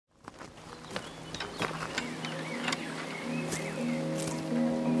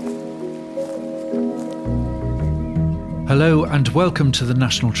Hello and welcome to the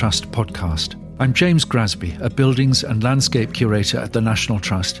National Trust podcast. I'm James Grasby, a Buildings and Landscape Curator at the National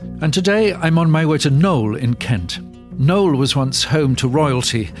Trust, and today I'm on my way to Knowle in Kent. Knowle was once home to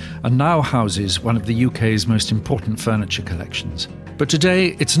royalty and now houses one of the UK's most important furniture collections. But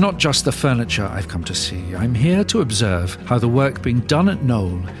today, it's not just the furniture I've come to see. I'm here to observe how the work being done at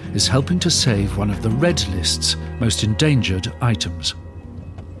Knowle is helping to save one of the Red List's most endangered items.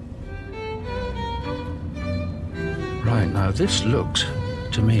 Right, now this looks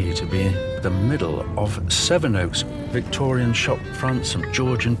to me to be the middle of Sevenoaks. Victorian shop front, some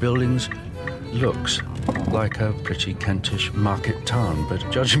Georgian buildings. Looks like a pretty Kentish market town, but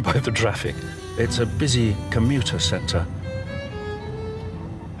judging by the traffic, it's a busy commuter centre.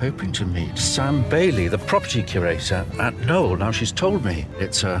 Hoping to meet Sam Bailey, the property curator at Knowle. Now, she's told me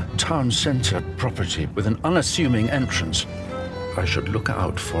it's a town centre property with an unassuming entrance. I should look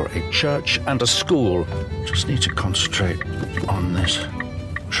out for a church and a school. Just need to concentrate on this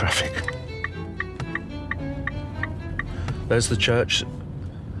traffic. There's the church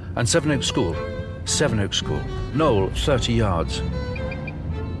and Sevenoaks School. Sevenoaks School. Knowle, 30 yards.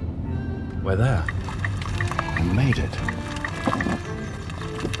 We're there. We made it.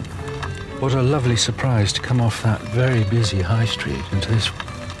 What a lovely surprise to come off that very busy high street into this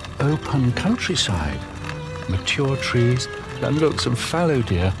open countryside. Mature trees, and look, some fallow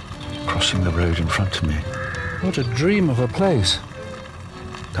deer crossing the road in front of me. What a dream of a place.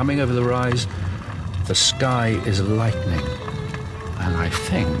 Coming over the rise, the sky is lightening. And I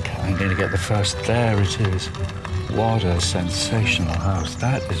think I'm going to get the first. There it is. What a sensational house.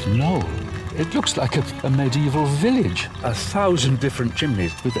 That is Knowle. It looks like a medieval village. 1,000 different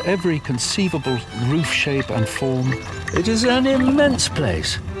chimneys with every conceivable roof shape and form. It is an immense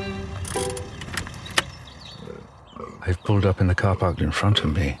place. I've pulled up in the car park in front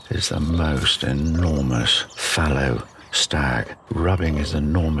of me. Is the most enormous fallow stag, rubbing his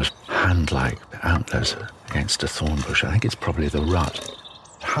enormous hand-like antlers against a thorn bush. I think it's probably the rut.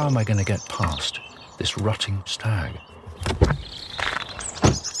 How am I going to get past this rutting stag?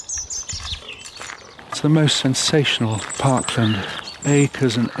 It's the most sensational parkland.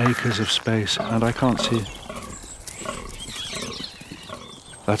 Acres and acres of space, and I can't see.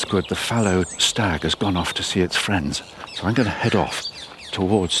 That's good. The fallow stag has gone off to see its friends, so I'm going to head off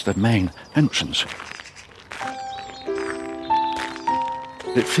towards the main entrance.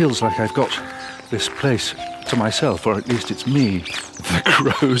 It feels like I've got this place to myself, or at least it's me. The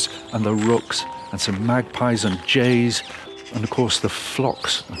crows and the rooks and some magpies and jays, and of course the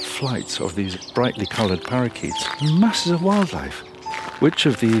flocks and flights of these brightly coloured parakeets. Masses of wildlife. Which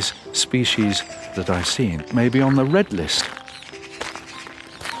of these species that I've seen may be on the red list?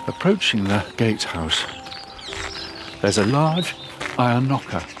 Approaching the gatehouse, there's a large iron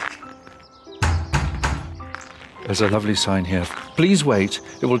knocker. There's a lovely sign here. Please wait.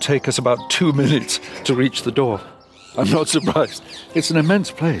 It will take us about 2 minutes to reach the door. I'm not surprised. It's an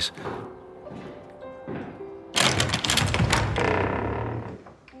immense place.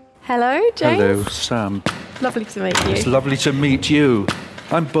 Hello, James. Hello, Sam. Lovely to meet you. It's lovely to meet you.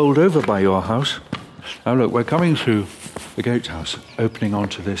 I'm bowled over by your house. Now look, we're coming through the gatehouse, opening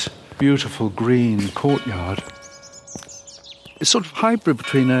onto this beautiful green courtyard. It's sort of hybrid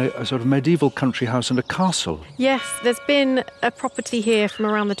between a sort of medieval country house and a castle. Yes, there's been a property here from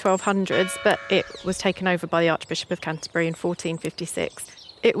around the 1200s, but it was taken over by the Archbishop of Canterbury in 1456.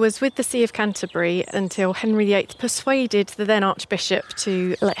 It was with the See of Canterbury until Henry VIII persuaded the then Archbishop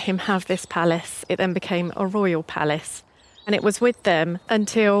to let him have this palace. It then became a royal palace. And it was with them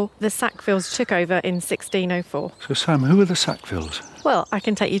until the Sackvilles took over in 1604. So, Sam, who are the Sackvilles? Well, I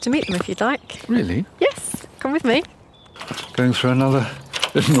can take you to meet them if you'd like. Really? Yes, come with me. Going through another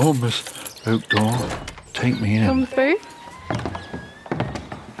enormous oak door. Take me in. Come through.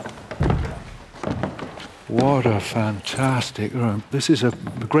 What a fantastic room. This is a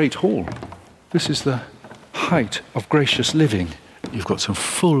great hall. This is the height of gracious living. You've got some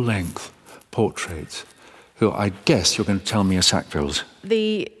full-length portraits who I guess you're going to tell me are Sackvilles.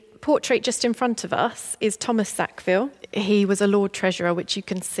 The portrait just in front of us is Thomas Sackville. He was a Lord Treasurer, which you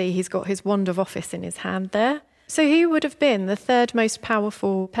can see he's got his wand of office in his hand there. So he would have been the third most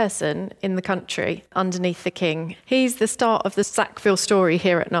powerful person in the country underneath the king. He's the start of the Sackville story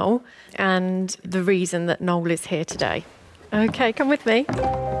here at Knowle and the reason that Knowle is here today. OK, come with me.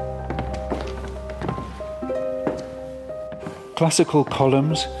 Classical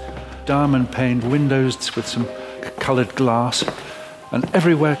columns, diamond-paned windows with some coloured glass, and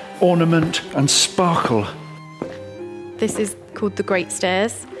everywhere ornament and sparkle. This is called the Great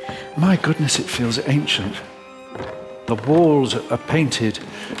Stairs. My goodness, it feels ancient. The walls are painted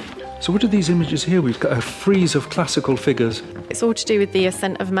So what are these images here? We've got a frieze of classical figures. It's all to do with the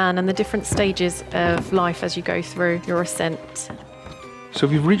ascent of man and the different stages of life as you go through your ascent. So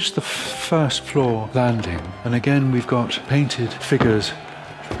we've reached the first floor landing, and again we've got painted figures.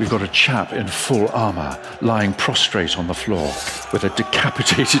 We've got a chap in full armour lying prostrate on the floor with a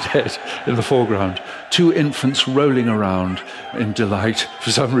decapitated head in the foreground. 2 infants rolling around in delight for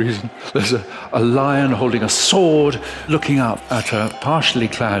some reason. There's a lion holding a sword, looking up at a partially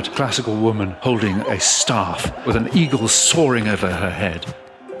clad classical woman holding a staff with an eagle soaring over her head.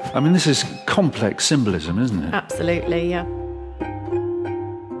 I mean, this is complex symbolism, isn't it? Absolutely, yeah.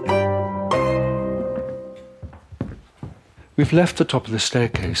 We've left the top of the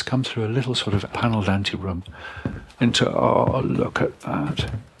staircase, come through a little sort of panelled anteroom into, oh, look at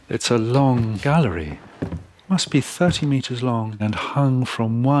that. It's a long gallery. Must be 30 metres long and hung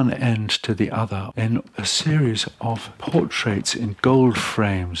from one end to the other in a series of portraits in gold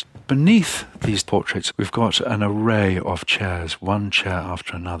frames. Beneath these portraits, we've got an array of chairs, one chair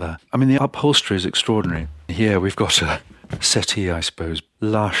after another. I mean, the upholstery is extraordinary. Here we've got a settee, I suppose,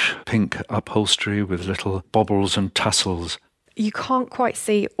 lush pink upholstery with little baubles and tassels. You can't quite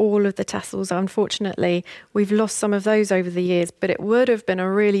see all of the tassels, unfortunately. We've lost some of those over the years, but it would have been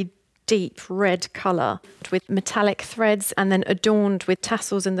a really deep red colour with metallic threads and then adorned with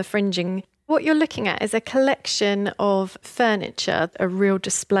tassels and the fringing. What you're looking at is a collection of furniture, a real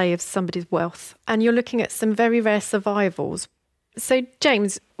display of somebody's wealth. And you're looking at some very rare survivals. So,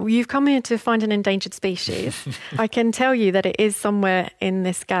 James, you've come here to find an endangered species. I can tell you that it is somewhere in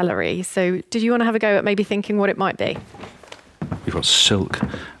this gallery. So did you want to have a go at maybe thinking what it might be? We've got silk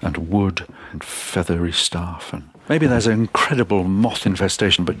and wood and feathery stuff, and maybe there's an incredible moth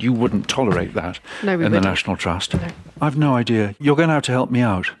infestation, but you wouldn't tolerate that in the National Trust. No. I've no idea. You're going to have to help me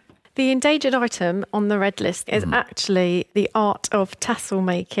out. The endangered item on the red list is actually the art of tassel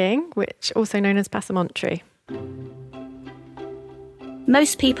making, which also known as passementerie.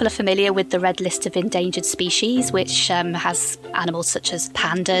 Most people are familiar with the Red List of Endangered Species, which has animals such as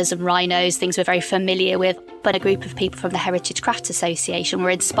pandas and rhinos, things we're very familiar with. But a group of people from the Heritage Crafts Association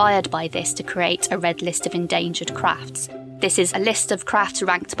were inspired by this to create a Red List of Endangered Crafts. This is a list of crafts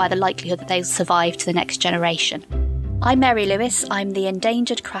ranked by the likelihood that they'll survive to the next generation. I'm Mary Lewis. I'm the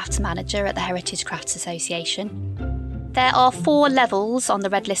Endangered Crafts Manager at the Heritage Crafts Association. There are 4 levels on the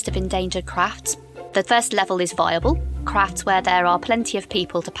Red List of Endangered Crafts. The first level is viable, crafts where there are plenty of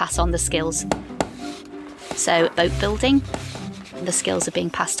people to pass on the skills. So boat building, the skills are being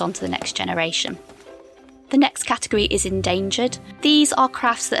passed on to the next generation. The next category is endangered. These are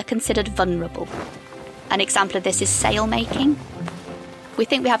crafts that are considered vulnerable. An example of this is sail making. We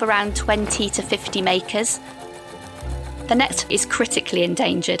think we have around 20 to 50 makers. The next is critically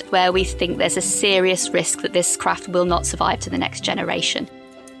endangered, where we think there's a serious risk that this craft will not survive to the next generation.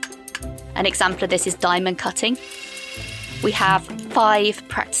 An example of this is diamond cutting. We have 5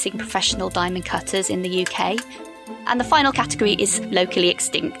 practicing professional diamond cutters in the UK. And the final category is locally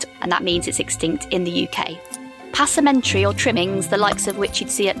extinct, and that means it's extinct in the UK. Passementerie or trimmings, the likes of which you'd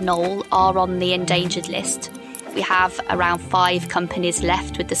see at Knoll, are on the endangered list. We have around 5 companies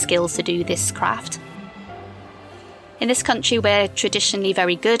left with the skills to do this craft. In this country, we're traditionally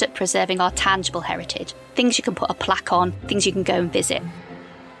very good at preserving our tangible heritage, things you can put a plaque on, things you can go and visit.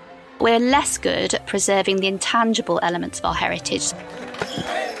 We're less good at preserving the intangible elements of our heritage.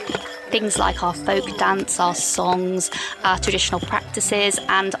 Things like our folk dance, our songs, our traditional practices,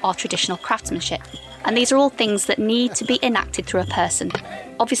 and our traditional craftsmanship. And these are all things that need to be enacted through a person.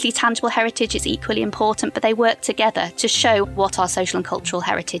 Obviously, tangible heritage is equally important, but they work together to show what our social and cultural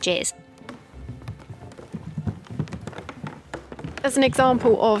heritage is. As an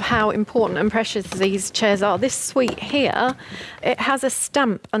example of how important and precious these chairs are, this suite here, it has a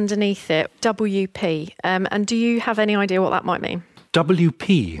stamp underneath it, WP. And do you have any idea what that might mean?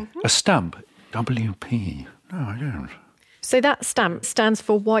 WP? A stamp? WP? No, I don't. So that stamp stands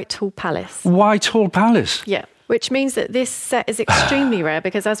for Whitehall Palace. Whitehall Palace? Yeah. Which means that this set is extremely rare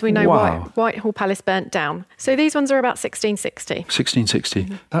because, as we know, Whitehall Palace burnt down. So these ones are about 1660. 1660.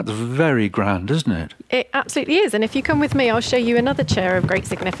 Mm-hmm. That's very grand, isn't it? It absolutely is. And if you come with me, I'll show you another chair of great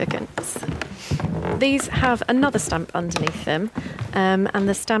significance. These have another stamp underneath them, and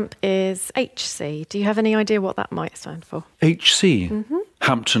the stamp is HC. Do you have any idea what that might stand for? HC? Mm-hmm.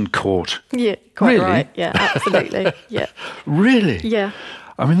 Hampton Court. Yeah, quite really? Right. Yeah, absolutely. Yeah. Really? Yeah.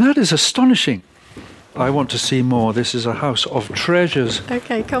 I mean, that is astonishing. I want to see more. This is a house of treasures.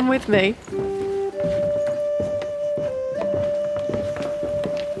 Okay, come with me.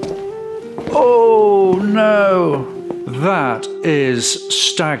 Oh, no. That is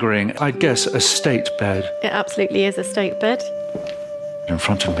staggering. I guess a state bed. It absolutely is a state bed. In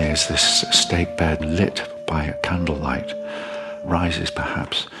front of me is this stake bed lit by candlelight, rises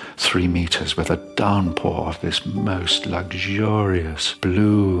perhaps 3 meters with a downpour of this most luxurious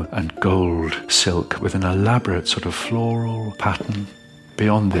blue and gold silk with an elaborate sort of floral pattern.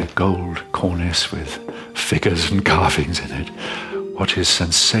 Beyond the gold cornice with figures and carvings in it, what is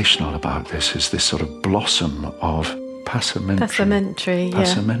sensational about this is this sort of blossom of passementry.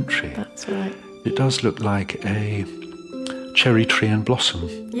 Yeah. That's right. It does look like a cherry tree in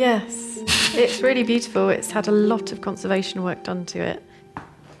blossom. Yes, it's really beautiful. It's had a lot of conservation work done to it.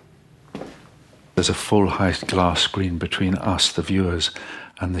 There's a full height glass screen between us, the viewers,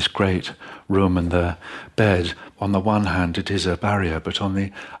 and this great room and the bed. On the one hand, it is a barrier, but on the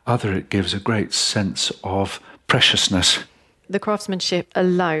other, it gives a great sense of preciousness. The craftsmanship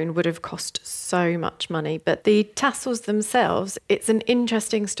alone would have cost so much money, but the tassels themselves, it's an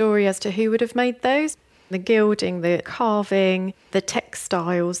interesting story as to who would have made those. The gilding, the carving, the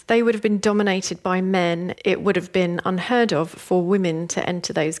textiles, they would have been dominated by men. It would have been unheard of for women to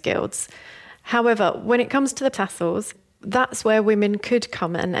enter those guilds. However, when it comes to the tassels, that's where women could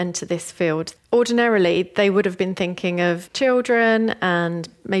come and enter this field. Ordinarily, they would have been thinking of children and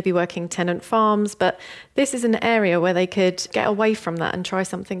maybe working tenant farms, but this is an area where they could get away from that and try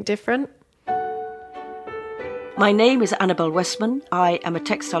something different. My name is Annabel Westman. I am a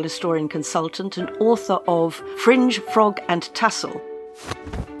textile historian consultant and author of Fringe, Frog and Tassel.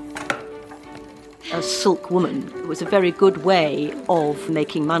 A silk woman was a very good way of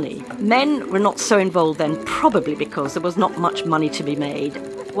making money. Men were not so involved then, probably because there was not much money to be made.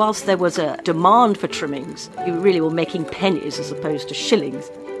 Whilst there was a demand for trimmings, you really were making pennies as opposed to shillings.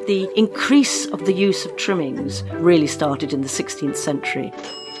 The increase of the use of trimmings really started in the 16th century.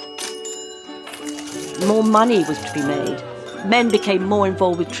 More money was to be made. Men became more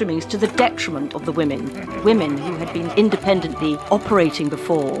involved with trimmings to the detriment of the women. Women who had been independently operating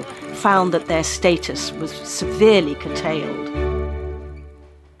before found that their status was severely curtailed.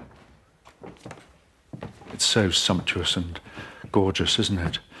 It's so sumptuous and gorgeous, isn't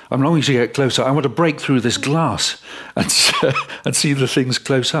it? I'm longing to get closer. I want to break through this glass and see the things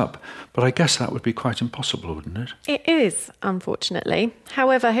close up. But I guess that would be quite impossible, wouldn't it? It is, unfortunately.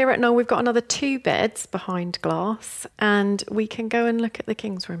 However, here at Knoll, we've got another 2 beds behind glass, and we can go and look at the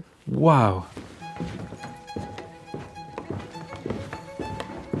King's Room. Wow.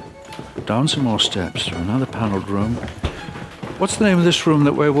 Down some more steps to another panelled room. What's the name of this room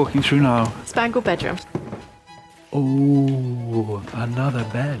that we're walking through now? Spangled bedroom. Oh, another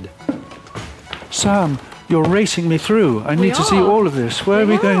bed. Sam, you're racing me through. I need to see all of this. Where are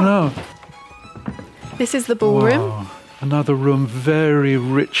we going now? This is the ballroom. Wow. Another room very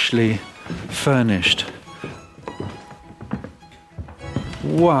richly furnished.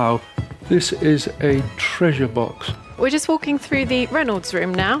 Wow, this is a treasure box. We're just walking through the Reynolds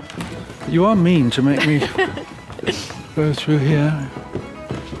room now. You are mean to make me go through here.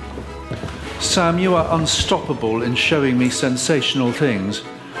 Sam, you are unstoppable in showing me sensational things.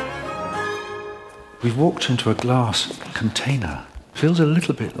 We've walked into a glass container. Feels a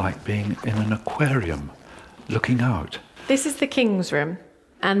little bit like being in an aquarium, looking out. This is the King's Room,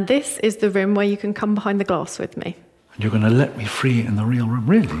 and this is the room where you can come behind the glass with me. And you're going to let me free in the real room,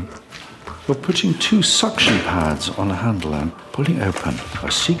 really? You're putting 2 suction pads on a handle and pulling open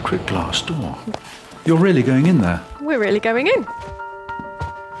a secret glass door. You're really going in there? We're really going in.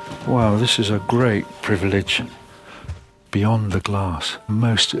 Wow, this is a great privilege. Beyond the glass,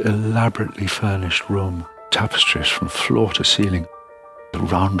 most elaborately furnished room. Tapestries from floor to ceiling. The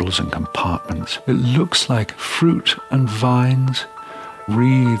roundels and compartments. It looks like fruit and vines.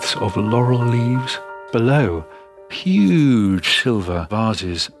 Wreaths of laurel leaves. Below, huge silver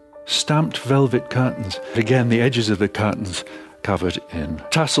vases. Stamped velvet curtains. Again, the edges of the curtains covered in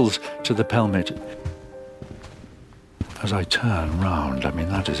tassels to the pelmet. As I turn round, I mean,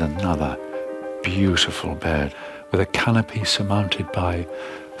 that is another beautiful bed with a canopy surmounted by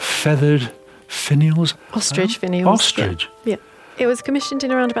feathered finials. Ostrich finials. Ostrich. Yeah. It was commissioned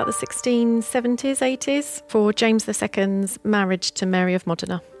in around about the 1670s, 80s for James II's marriage to Mary of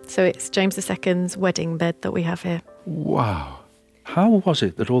Modena. So it's James II's wedding bed that we have here. Wow. How was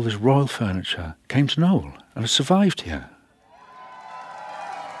it that all this royal furniture came to Knoll and has survived here?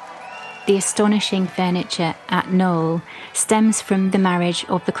 The astonishing furniture at Knoll stems from the marriage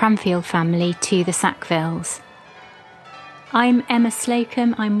of the Cranfield family to the Sackvilles. I'm Emma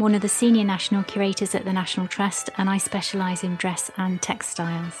Slocum. I'm one of the senior national curators at the National Trust, and I specialise in dress and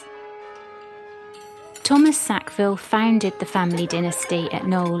textiles. Thomas Sackville founded the family dynasty at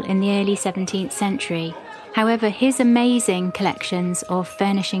Knoll in the early 17th century. However, his amazing collections of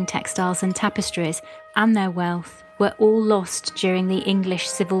furnishing, textiles and tapestries and their wealth were all lost during the English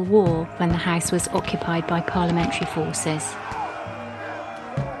Civil War when the house was occupied by parliamentary forces.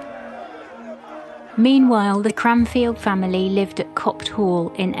 Meanwhile, the Cranfield family lived at Copt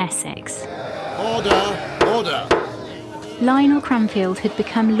Hall in Essex. Order! Lionel Cranfield had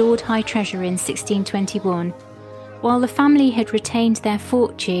become Lord High Treasurer in 1621. While the family had retained their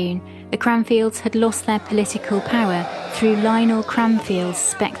fortune, the Cranfields had lost their political power through Lionel Cranfield's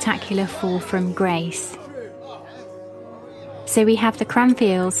spectacular fall from grace. So we have the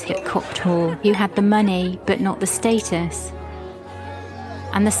Cranfields at Copt Hall, who had the money but not the status,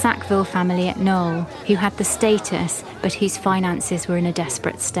 and the Sackville family at Knowle, who had the status but whose finances were in a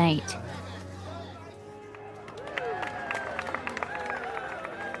desperate state.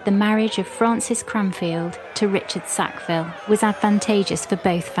 The marriage of Francis Cranfield to Richard Sackville was advantageous for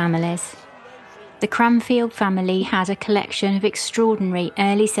both families. The Cranfield family had a collection of extraordinary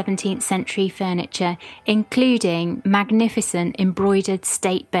early 17th century furniture, including magnificent embroidered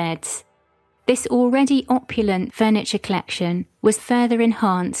state beds. This already opulent furniture collection was further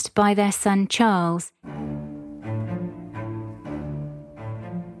enhanced by their son Charles.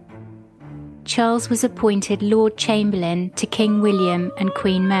 Charles was appointed Lord Chamberlain to King William and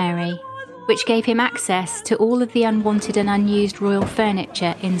Queen Mary, which gave him access to all of the unwanted and unused royal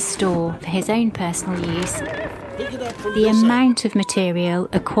furniture in store for his own personal use. The amount of material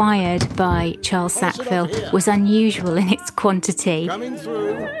acquired by Charles Sackville was unusual in its quantity.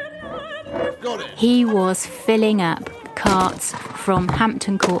 He was filling up carts from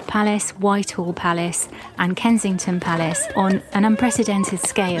Hampton Court Palace, Whitehall Palace and Kensington Palace on an unprecedented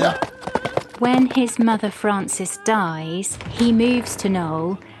scale. When his mother Frances dies, he moves to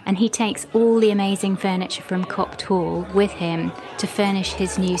Knowle and he takes all the amazing furniture from Copt Hall with him to furnish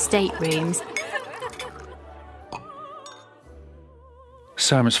his new staterooms.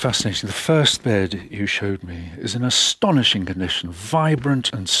 Sam, it's fascinating. The first bed you showed me is in astonishing condition,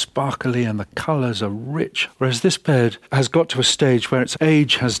 vibrant and sparkly, and the colours are rich, whereas this bed has got to a stage where its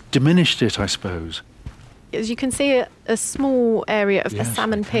age has diminished it, I suppose. As you can see, a small area of the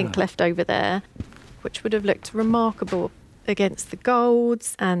salmon pink left over there, which would have looked remarkable against the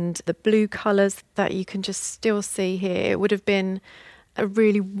golds and the blue colours that you can just still see here. It would have been a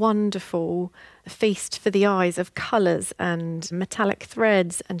really wonderful feast for the eyes of colours and metallic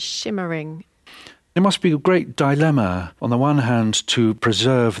threads and shimmering. It must be a great dilemma, on the one hand, to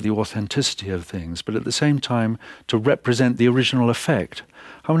preserve the authenticity of things, but at the same time to represent the original effect.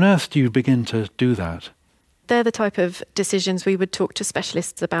 How on earth do you begin to do that? They're the type of decisions we would talk to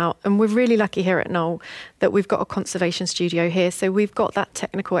specialists about. And we're really lucky here at Knowle that we've got a conservation studio here. So we've got that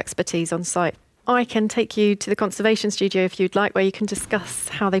technical expertise on site. I can take you to the conservation studio if you'd like, where you can discuss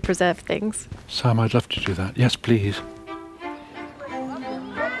how they preserve things. Sam, I'd love to do that. Yes, please.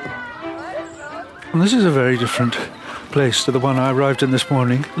 And this is a very different place to the one I arrived in this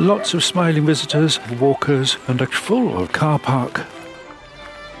morning. Lots of smiling visitors, walkers, and a full car park.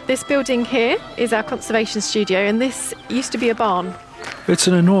 This building here is our conservation studio, and this used to be a barn. It's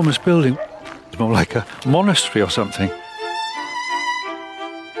an enormous building. It's more like a monastery or something.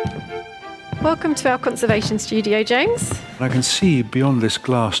 Welcome to our conservation studio, James. I can see beyond this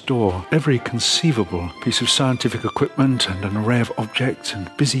glass door every conceivable piece of scientific equipment and an array of objects and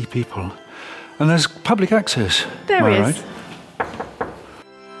busy people. And there's public access. There Am I is. right?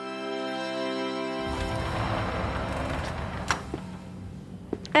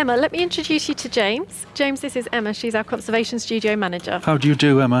 Emma, let me introduce you to James. James, this is Emma. She's our conservation studio manager. How do you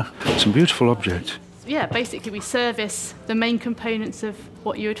do, Emma? Some beautiful objects. Yeah, basically we service the main components of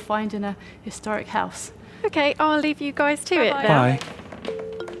what you would find in a historic house. Okay, I'll leave you guys to it then. Bye.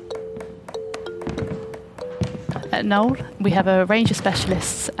 At Knowle, we have a range of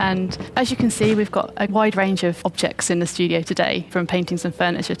specialists, and as you can see, we've got a wide range of objects in the studio today, from paintings and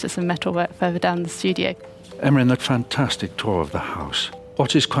furniture to some metalwork further down the studio. Emma, in that fantastic tour of the house,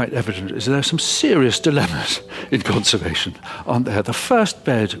 what is quite evident is there are some serious dilemmas in conservation, aren't there? The first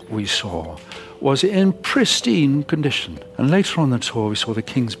bed we saw was in pristine condition. And later on the tour, we saw the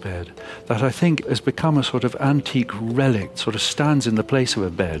King's bed that I think has become a sort of antique relic, sort of stands in the place of a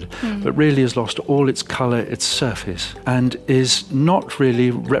bed, but really has lost all its colour, its surface, and is not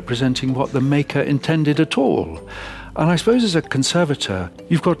really representing what the maker intended at all. And I suppose as a conservator,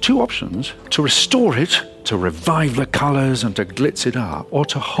 you've got two options: to restore it, to revive the colours and to glitz it up, or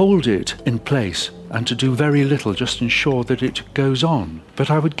to hold it in place and to do very little, just ensure that it goes on. But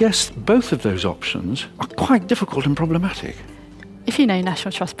I would guess both of those options are quite difficult and problematic. If you know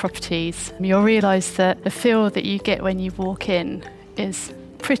National Trust properties, you'll realise that the feel that you get when you walk in is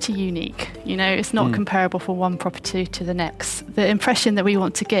pretty unique. It's not comparable from one property to the next. The impression that we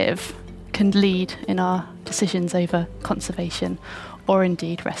want to give can lead in our decisions over conservation or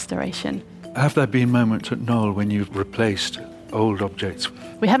indeed restoration. Have there been moments at Knoll when you've replaced old objects?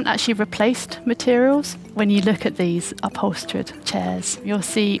 We haven't actually replaced materials. When you look at these upholstered chairs, you'll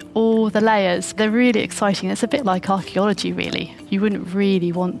see all the layers. They're really exciting. It's a bit like archaeology, really. You wouldn't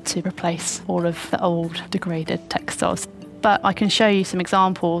really want to replace all of the old degraded textiles. But I can show you some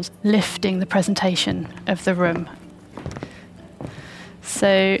examples lifting the presentation of the room.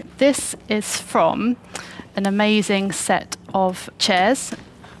 So this is from an amazing set of chairs.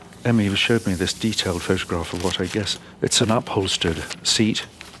 Emmy showed me this detailed photograph of what I guess it's an upholstered seat.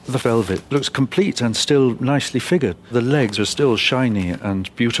 The velvet looks complete and still nicely figured. The legs are still shiny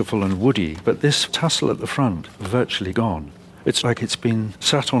and beautiful and woody, but this tassel at the front, virtually gone. It's like it's been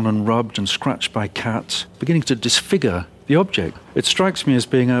sat on and rubbed and scratched by cats, beginning to disfigure the object. It strikes me as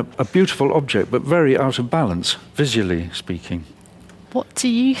being a beautiful object, but very out of balance, visually speaking. What do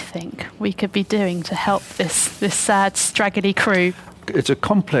you think we could be doing to help this sad, straggly crew? It's a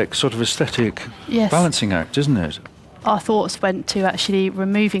complex sort of aesthetic balancing act, isn't it? Our thoughts went to actually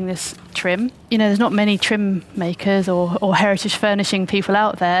removing this trim. There's not many trim makers or heritage furnishing people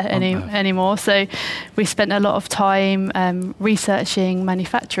out there anymore. So we spent a lot of time researching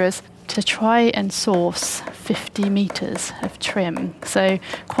manufacturers to try and source 50 metres of trim. So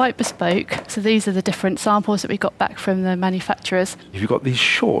quite bespoke. So these are the different samples that we got back from the manufacturers. You've got these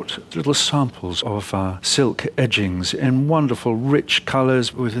short little samples of silk edgings in wonderful rich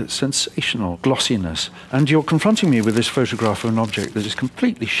colours with a sensational glossiness. And you're confronting me with this photograph of an object that is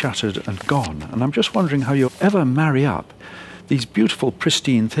completely shattered and gone. And I'm just wondering how you'll ever marry up these beautiful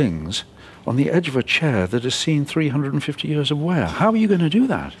pristine things on the edge of a chair that has seen 350 years of wear. How are you going to do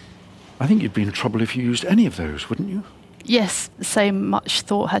that? I think you'd be in trouble if you used any of those, wouldn't you? Yes, so much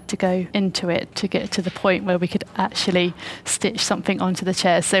thought had to go into it to get to the point where we could actually stitch something onto the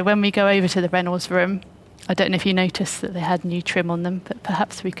chair. So when we go over to the Reynolds room, I don't know if you noticed that they had new trim on them, but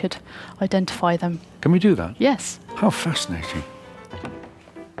perhaps we could identify them. Can we do that? Yes. How fascinating.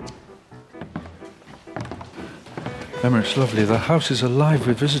 Emma, it's lovely. The house is alive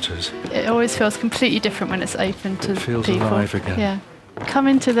with visitors. It always feels completely different when it's open to people. It feels alive again. Yeah. Come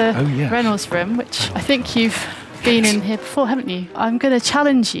into the Reynolds room, which I think you've been in here before, haven't you? I'm going to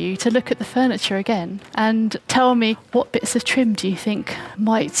challenge you to look at the furniture again and tell me what bits of trim do you think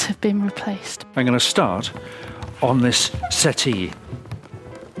might have been replaced. I'm going to start on this settee.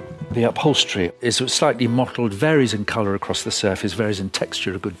 The upholstery is slightly mottled, varies in colour across the surface, varies in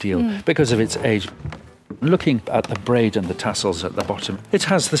texture a good deal because of its age. Looking at the braid and the tassels at the bottom, it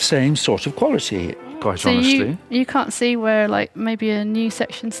has the same sort of quality, quite honestly. You can't see where maybe a new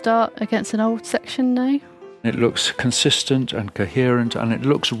section start against an old section, no? It looks consistent and coherent, and it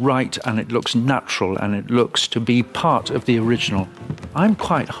looks right, and it looks natural, and it looks to be part of the original. I'm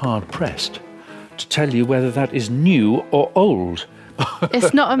quite hard-pressed to tell you whether that is new or old.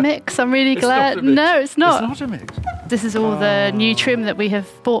 It's not a mix. I'm really glad. No, it's not. It's not a mix. This is all the new trim that we have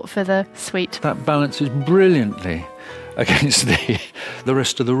bought for the suite. That balances brilliantly against the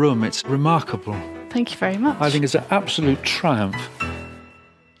rest of the room. It's remarkable. Thank you very much. I think it's an absolute triumph.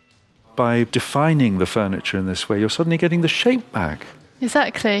 By defining the furniture in this way, you're suddenly getting the shape back.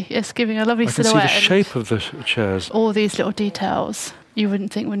 Exactly. It's giving a lovely silhouette. I can see the shape of the chairs. All these little details you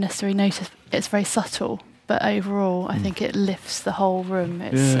wouldn't think would necessarily notice. It's very subtle. But overall, I think it lifts the whole room.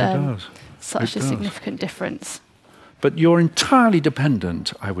 It's it does. Such a significant difference. But you're entirely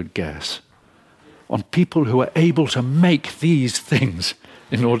dependent, I would guess, on people who are able to make these things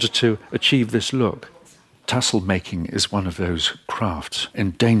in order to achieve this look. Tassel making is one of those crafts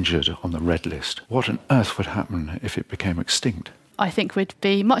endangered on the red list. What on earth would happen if it became extinct? I think we'd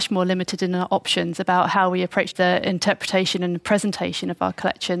be much more limited in our options about how we approach the interpretation and presentation of our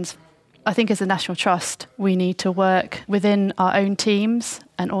collections. I think as a National Trust, we need to work within our own teams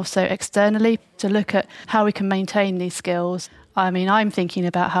and also externally to look at how we can maintain these skills. I mean, I'm thinking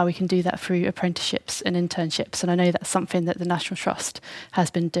about how we can do that through apprenticeships and internships, and I know that's something that the National Trust has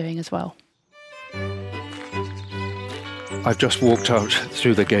been doing as well. I've just walked out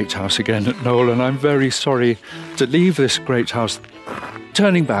through the gatehouse again at Knoll, and I'm very sorry to leave this great house,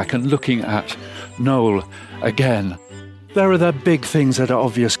 turning back and looking at Knoll again. There are the big things that are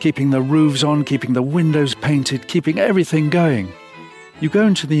obvious, keeping the roofs on, keeping the windows painted, keeping everything going. You go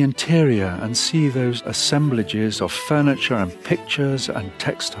into the interior and see those assemblages of furniture and pictures and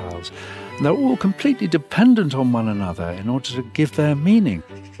textiles. And they're all completely dependent on one another in order to give their meaning.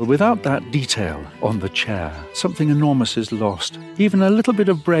 But without that detail on the chair, something enormous is lost. Even a little bit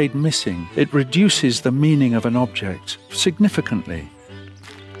of braid missing, it reduces the meaning of an object significantly.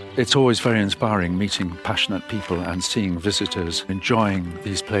 It's always very inspiring meeting passionate people and seeing visitors enjoying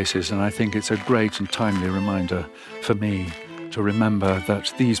these places, and I think it's a great and timely reminder for me to remember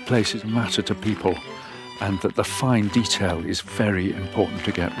that these places matter to people and that the fine detail is very important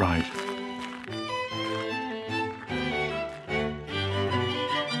to get right.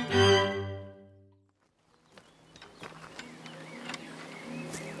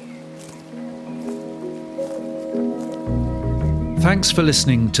 Thanks for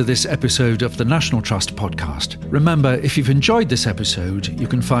listening to this episode of the National Trust podcast. Remember, if you've enjoyed this episode, you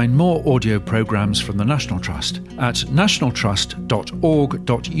can find more audio programmes from the National Trust at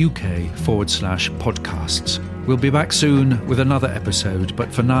nationaltrust.org.uk/podcasts. We'll be back soon with another episode,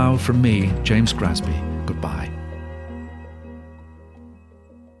 but for now, from me, James Grasby.